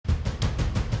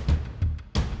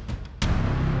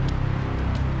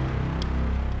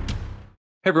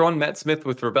Hey everyone, Matt Smith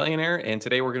with Rebellionaire, and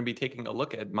today we're going to be taking a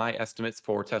look at my estimates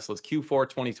for Tesla's Q4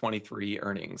 2023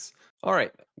 earnings. All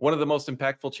right, one of the most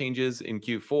impactful changes in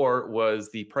Q4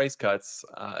 was the price cuts,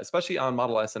 especially on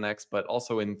Model S and X, but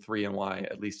also in 3 and Y,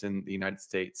 at least in the United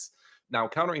States. Now,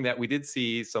 countering that, we did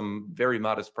see some very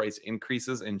modest price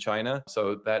increases in China,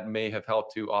 so that may have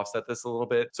helped to offset this a little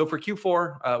bit. So for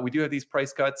Q4, we do have these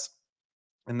price cuts.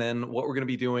 And then what we're going to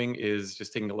be doing is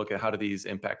just taking a look at how do these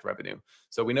impact revenue.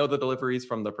 So we know the deliveries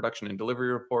from the production and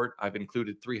delivery report. I've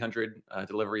included 300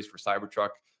 deliveries for Cybertruck.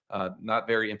 Not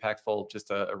very impactful, just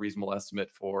a reasonable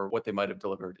estimate for what they might have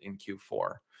delivered in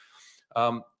Q4.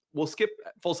 Um, we'll skip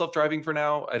full self-driving for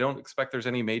now. I don't expect there's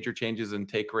any major changes in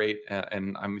take rate,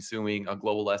 and I'm assuming a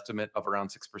global estimate of around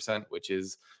 6%, which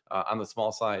is on the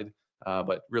small side,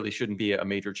 but really shouldn't be a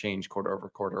major change quarter over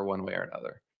quarter one way or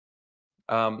another.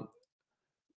 Um,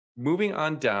 Moving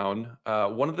on down,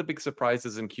 one of the big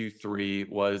surprises in Q3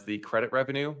 was the credit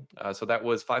revenue. So that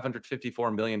was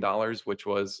 $554 million, which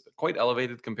was quite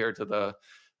elevated compared to the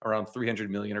around 300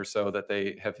 million or so that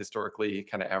they have historically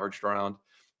kind of averaged around.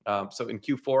 So in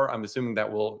Q4, I'm assuming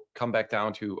that will come back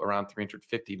down to around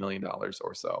 $350 million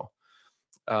or so.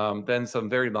 Then some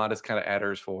very modest kind of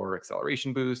adders for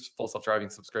acceleration boost, full self-driving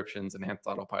subscriptions, enhanced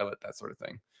autopilot, that sort of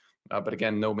thing. But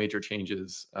again, no major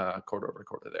changes quarter over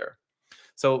quarter there.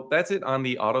 So that's it on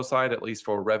the auto side, at least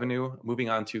for revenue. Moving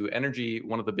on to energy,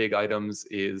 one of the big items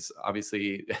is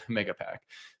obviously Megapack.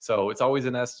 So it's always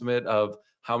an estimate of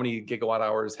how many gigawatt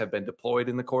hours have been deployed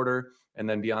in the quarter. And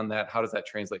then beyond that, how does that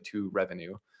translate to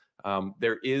revenue?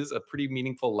 There is a pretty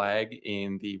meaningful lag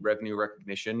in the revenue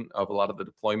recognition of a lot of the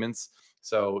deployments.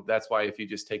 So that's why if you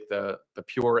just take the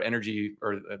pure energy,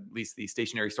 or at least the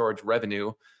stationary storage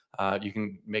revenue, you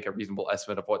can make a reasonable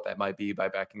estimate of what that might be by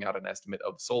backing out an estimate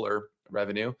of solar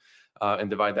revenue and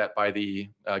divide that by the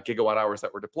gigawatt hours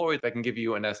that were deployed. That can give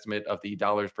you an estimate of the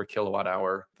dollars per kilowatt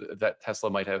hour that Tesla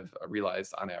might have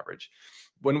realized on average.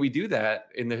 When we do that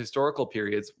in the historical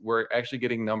periods, we're actually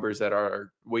getting numbers that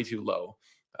are way too low,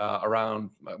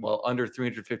 around, well, under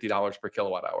 $350 per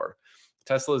kilowatt hour.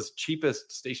 Tesla's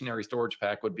cheapest stationary storage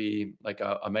pack would be like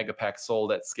a mega pack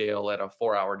sold at scale at a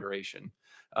 4 hour duration.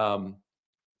 Um,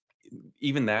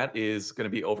 Even that is going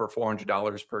to be over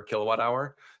 $400 per kilowatt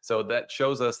hour. So that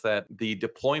shows us that the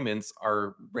deployments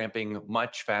are ramping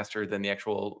much faster than the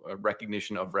actual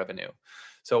recognition of revenue.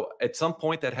 So at some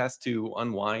point, that has to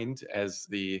unwind as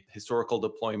the historical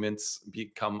deployments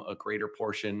become a greater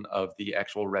portion of the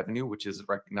actual revenue, which is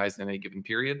recognized in a given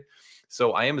period.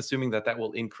 So I am assuming that that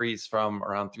will increase from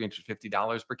around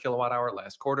 $350 per kilowatt hour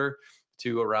last quarter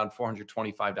to around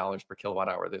 $425 per kilowatt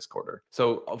hour this quarter.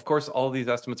 So, of course, all of these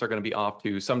estimates are going to be off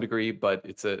to some degree, but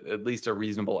it's at least a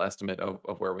reasonable estimate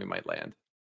of where we might land.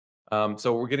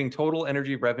 So we're getting total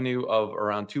energy revenue of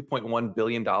around $2.1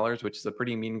 billion, which is a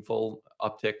pretty meaningful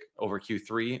uptick over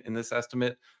Q3 in this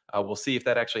estimate. We'll see if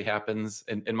that actually happens.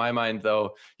 In my mind,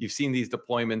 though, you've seen these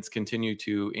deployments continue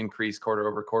to increase quarter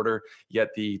over quarter, yet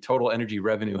the total energy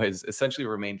revenue has essentially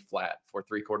remained flat for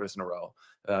 3 quarters in a row.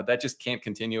 That just can't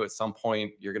continue. At some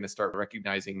point, you're going to start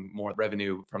recognizing more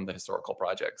revenue from the historical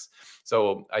projects.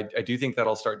 So I do think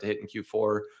that'll start to hit in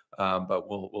Q4, but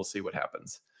we'll see what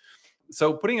happens.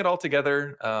 So putting it all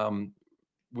together,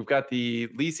 we've got the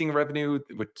leasing revenue,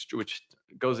 which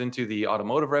goes into the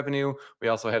automotive revenue. We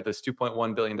also have this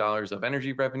 $2.1 billion of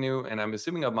energy revenue, and I'm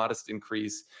assuming a modest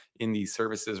increase in the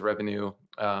services revenue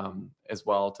as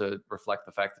well, to reflect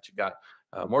the fact that you've got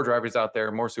more drivers out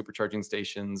there, more supercharging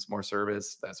stations, more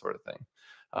service, that sort of thing.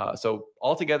 So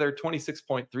altogether,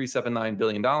 $26.379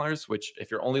 billion, which, if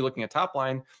you're only looking at top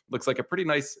line, looks like a pretty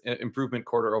nice improvement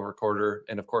quarter over quarter.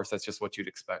 And of course, that's just what you'd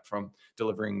expect from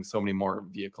delivering so many more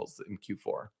vehicles in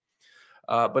Q4.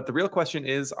 But the real question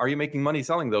is, are you making money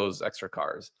selling those extra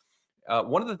cars?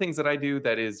 One of the things that I do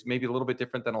that is maybe a little bit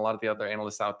different than a lot of the other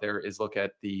analysts out there is look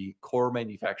at the core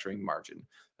manufacturing margin.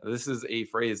 This is a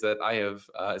phrase that I have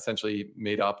essentially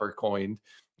made up or coined,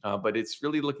 but it's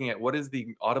really looking at what is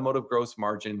the automotive gross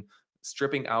margin,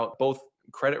 stripping out both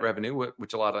credit revenue,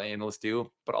 which a lot of analysts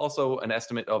do, but also an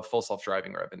estimate of full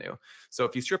self-driving revenue. So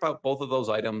if you strip out both of those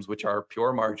items, which are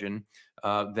pure margin,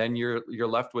 then you're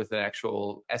left with an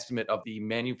actual estimate of the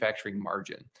manufacturing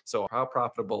margin. So how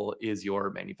profitable is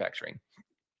your manufacturing?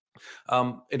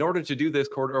 In order to do this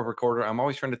quarter over quarter, I'm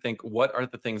always trying to think, what are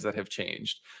the things that have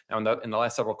changed? Now, in the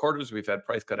last several quarters, we've had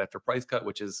price cut after price cut,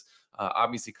 which has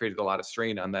obviously created a lot of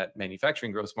strain on that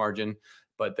manufacturing gross margin,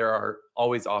 but there are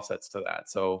always offsets to that.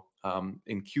 So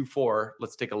in Q4,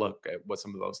 let's take a look at what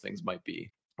some of those things might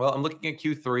be. Well, I'm looking at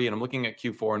Q3 and I'm looking at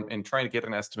Q4 and trying to get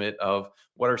an estimate of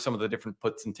what are some of the different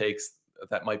puts and takes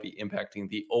that might be impacting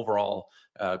the overall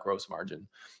gross margin.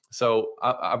 So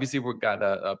obviously we've got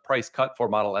a price cut for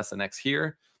Model S and X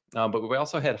here. But we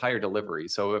also had higher delivery.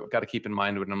 So I've got to keep in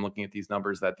mind when I'm looking at these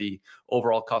numbers that the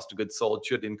overall cost of goods sold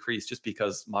should increase just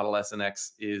because Model S and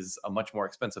X is a much more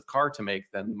expensive car to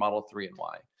make than Model 3 and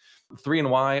Y. 3 and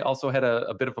Y also had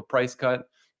a bit of a price cut.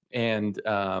 And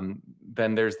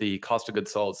then there's the cost of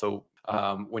goods sold. So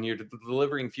when you're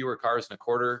delivering fewer cars in a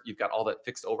quarter, you've got all that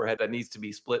fixed overhead that needs to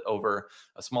be split over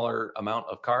a smaller amount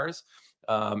of cars.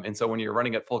 And so when you're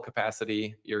running at full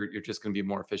capacity, you're just going to be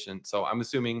more efficient. So I'm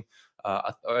assuming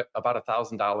about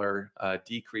 $1,000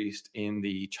 decrease in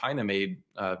the China-made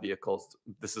vehicles.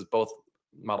 This is both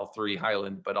Model 3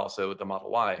 Highland, but also the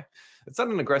Model Y. It's not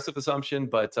an aggressive assumption,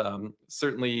 but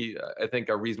certainly I think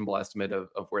a reasonable estimate of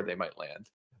where they might land.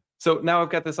 So now I've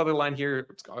got this other line here,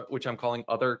 which I'm calling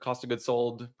other cost of goods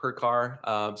sold per car.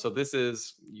 So this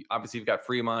is obviously you've got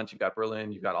Fremont, you've got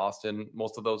Berlin, you've got Austin.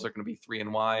 Most of those are going to be 3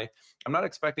 and Y. I'm not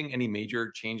expecting any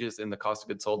major changes in the cost of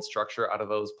goods sold structure out of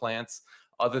those plants,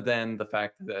 other than the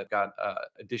fact that I've got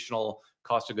additional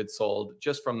cost of goods sold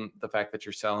just from the fact that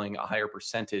you're selling a higher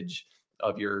percentage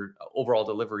of your overall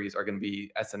deliveries are going to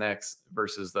be S and X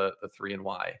versus the 3 and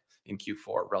Y in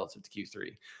Q4 relative to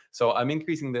Q3. So I'm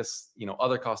increasing this,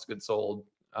 other cost of goods sold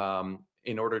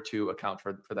in order to account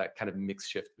for that kind of mix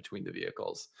shift between the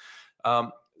vehicles.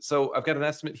 So I've got an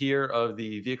estimate here of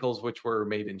the vehicles which were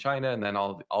made in China, and then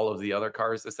all of the other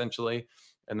cars essentially.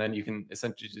 And then you can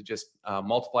essentially just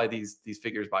multiply these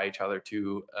figures by each other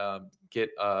to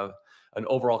get an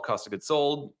overall cost of goods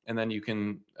sold, and then you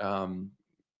can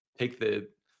take the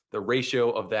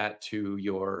ratio of that to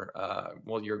your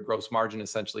your gross margin,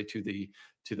 essentially to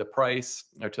the price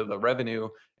or to the revenue,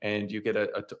 and you get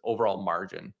a overall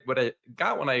margin. What I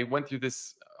got when I went through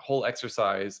this whole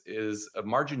exercise is a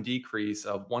margin decrease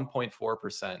of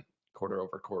 1.4% quarter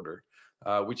over quarter,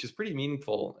 which is pretty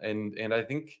meaningful. And I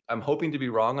think I'm hoping to be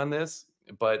wrong on this,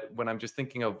 but when I'm just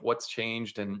thinking of what's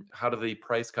changed and how do the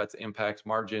price cuts impact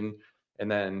margin, and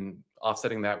then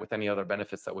offsetting that with any other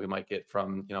benefits that we might get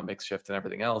from mix shift and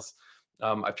everything else.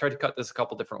 I've tried to cut this a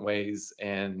couple different ways,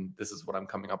 and this is what I'm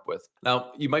coming up with.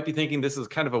 Now, you might be thinking this is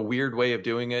kind of a weird way of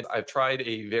doing it. I've tried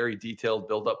a very detailed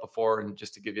buildup before, and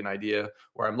just to give you an idea,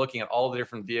 where I'm looking at all the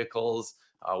different vehicles,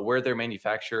 where they're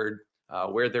manufactured,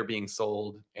 where they're being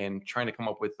sold, and trying to come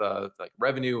up with like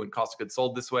revenue and cost of goods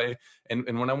sold this way.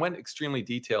 And when I went extremely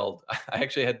detailed, I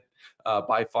actually had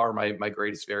by far my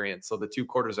greatest variance. So the 2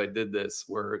 quarters I did this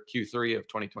were Q3 of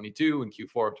 2022 and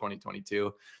Q4 of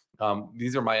 2022.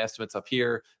 These are my estimates up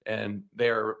here, and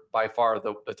they're by far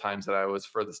the times that I was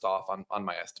furthest off on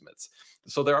my estimates.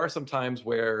 So there are some times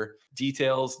where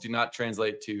details do not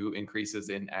translate to increases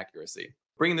in accuracy.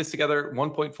 Bringing this together,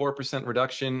 1.4%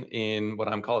 reduction in what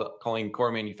I'm calling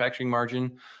core manufacturing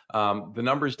margin. The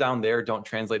numbers down there don't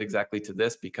translate exactly to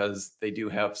this because they do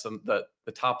have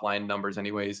the top line numbers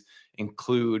anyways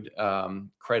include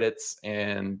credits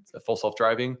and full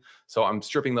self-driving. So I'm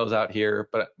stripping those out here,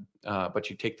 but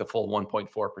you take the full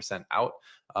 1.4% out.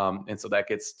 And so that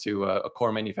gets to a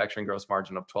core manufacturing gross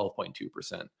margin of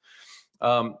 12.2%.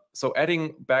 So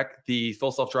adding back the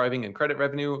full self-driving and credit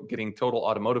revenue, getting total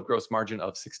automotive gross margin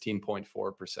of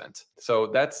 16.4%. So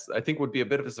that's, I think, would be a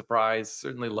bit of a surprise,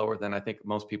 certainly lower than I think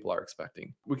most people are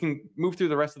expecting. We can move through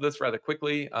the rest of this rather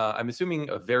quickly. I'm assuming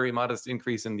a very modest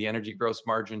increase in the energy gross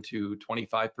margin to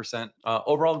 25%.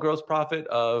 Overall gross profit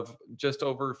of just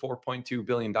over $4.2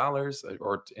 billion,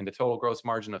 or in the total gross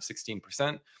margin of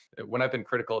 16%. When I've been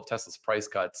critical of Tesla's price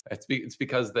cuts, it's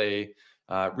because they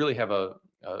really have a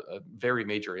very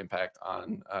major impact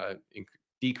on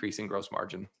decreasing gross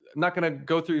margin. I'm not going to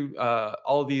go through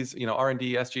all of these,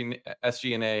 R&D,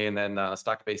 SG&A, and then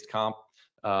stock-based comp,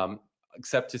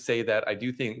 except to say that I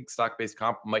do think stock-based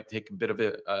comp might take a bit of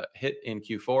a hit in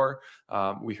Q4.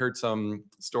 We heard some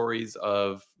stories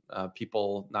of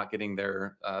people not getting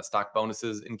their stock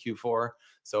bonuses in Q4.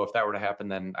 So if that were to happen,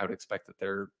 then I would expect that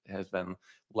there has been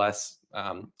less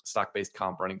stock-based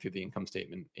comp running through the income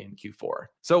statement in Q4.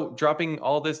 So dropping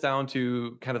all this down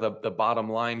to kind of the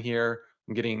bottom line here,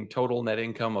 I'm getting total net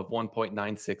income of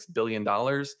 $1.96 billion,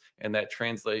 and that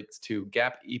translates to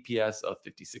GAAP EPS of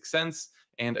 56 cents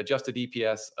and adjusted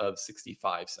EPS of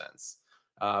 65 cents.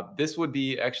 This would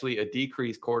be actually a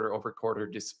decrease quarter over quarter,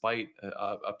 despite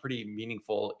a pretty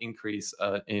meaningful increase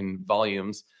in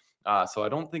volumes. So I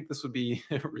don't think this would be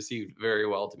received very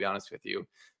well, to be honest with you,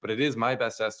 but it is my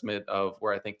best estimate of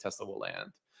where I think Tesla will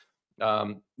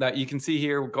land. Now you can see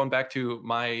here, going back to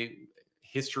my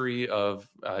history of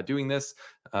doing this,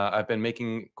 I've been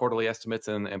making quarterly estimates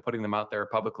and putting them out there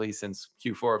publicly since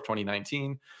Q4 of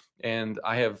 2019. And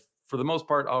I have for the most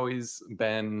part, always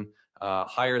been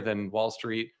higher than Wall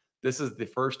Street. This is the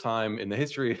first time in the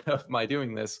history of my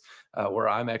doing this where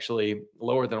I'm actually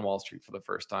lower than Wall Street for the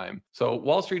first time. So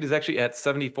Wall Street is actually at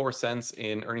 74 cents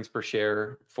in earnings per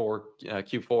share for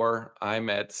Q4. I'm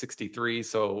at 63,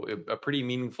 so a pretty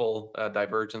meaningful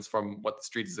divergence from what the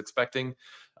street is expecting.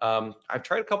 I've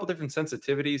tried a couple different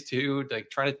sensitivities too, like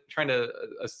trying to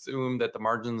assume that the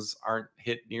margins aren't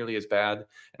hit nearly as bad.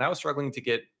 And I was struggling to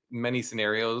get many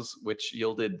scenarios which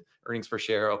yielded earnings per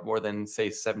share of more than say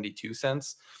 72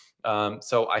 cents.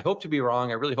 So I hope to be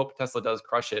wrong. I really hope Tesla does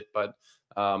crush it, but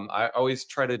I always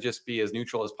try to just be as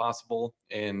neutral as possible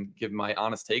and give my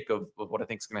honest take of what I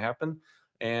think is going to happen.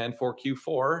 And for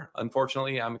Q4,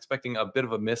 unfortunately, I'm expecting a bit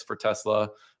of a miss for Tesla.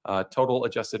 Total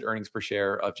adjusted earnings per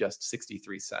share of just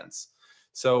 63 cents.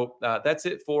 So that's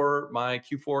it for my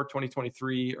Q4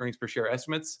 2023 earnings per share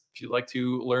estimates. If you'd like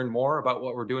to learn more about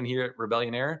what we're doing here at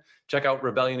Rebellionaire, check out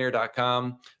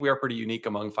rebellionaire.com. We are pretty unique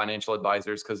among financial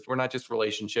advisors because we're not just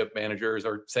relationship managers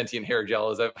or sentient hair gel,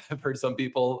 as I've heard some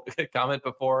people comment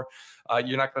before.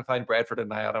 You're not going to find Bradford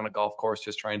and I out on a golf course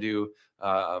just trying to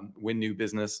win new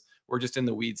business. We're just in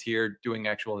the weeds here doing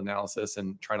actual analysis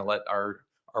and trying to let our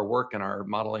work and our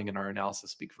modeling and our analysis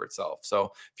speak for itself.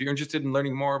 So if you're interested in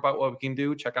learning more about what we can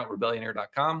do, check out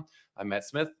rebellionaire.com. I'm Matt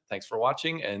Smith. Thanks for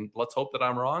watching. And let's hope that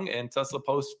I'm wrong and Tesla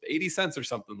posts 80 cents or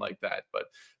something like that. But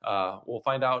we'll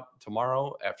find out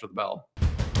tomorrow after the bell.